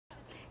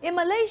In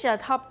Malaysia,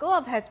 Top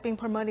Glove has been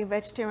promoting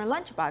vegetarian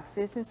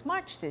lunchboxes since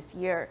March this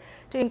year.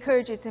 To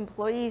encourage its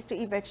employees to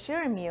eat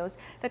vegetarian meals,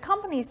 the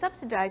company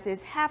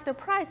subsidizes half the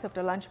price of the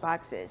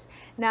lunchboxes.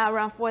 Now,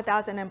 around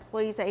 4,000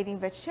 employees are eating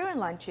vegetarian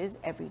lunches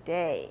every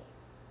day.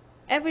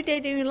 Every day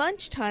during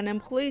lunchtime,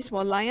 employees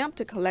will line up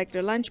to collect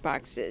their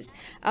lunchboxes.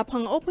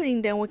 Upon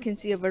opening them, we can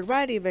see a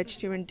variety of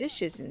vegetarian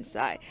dishes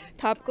inside.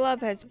 Top Glove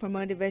has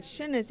promoted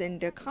vegetarianism in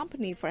their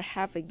company for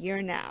half a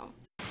year now.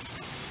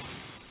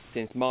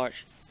 Since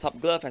March, Top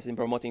Glove has been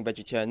promoting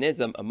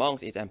vegetarianism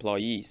amongst its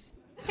employees.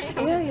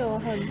 有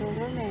很多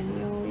个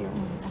menu，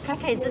 它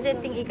可以直接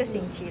订一个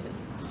星期的。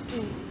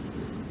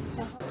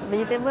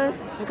Vegetables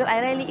because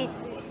I rarely eat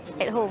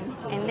at home,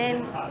 and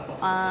then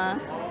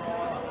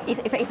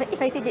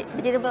if I see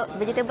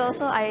vegetable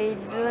also I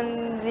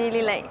don't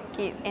really like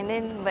it, and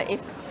then but if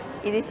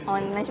it is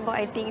on lunchbox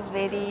I think it's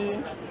very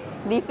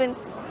different,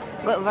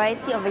 got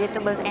variety of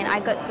vegetables, and I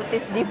got to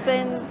taste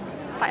different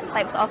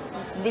types of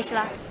dish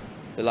lah.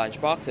 The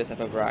lunchboxes have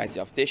a variety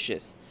of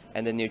dishes,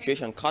 and the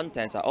nutrition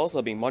contents are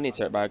also being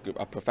monitored by a group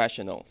of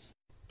professionals.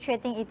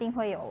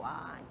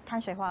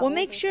 We'll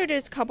make sure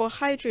there's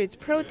carbohydrates,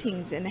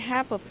 proteins, and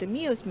half of the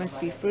meals must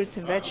be fruits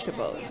and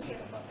vegetables.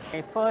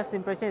 My first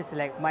impression is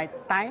like my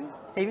time,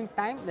 saving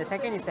time. The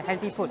second is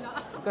healthy food,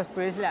 because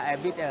previously I a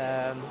bit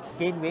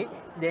gain weight.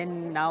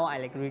 Then now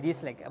I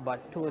reduce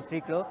about 2 or 3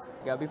 kilos.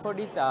 Yeah, before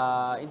this,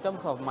 in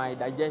terms of my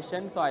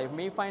digestion, so I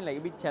may find a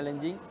bit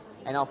challenging,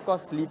 and of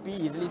course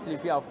easily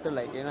sleepy after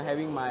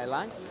having my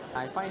lunch.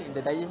 I find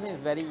the digestion is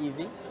very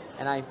easy,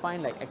 and I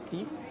find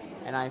active,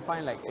 and I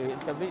find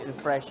it's a bit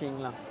refreshing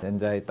lah.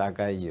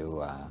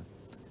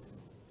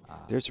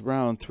 There's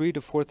around 3,000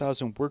 to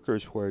 4,000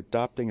 workers who are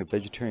adopting a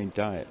vegetarian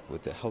diet.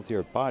 With a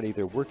healthier body,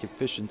 their work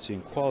efficiency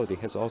and quality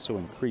has also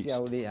increased.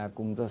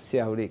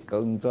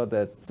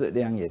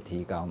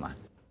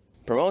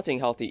 Promoting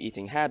healthy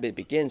eating habit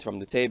begins from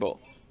the table.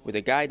 With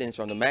the guidance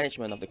from the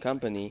management of the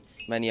company,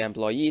 many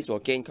employees will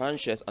gain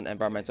conscious on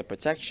environmental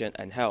protection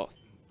and health.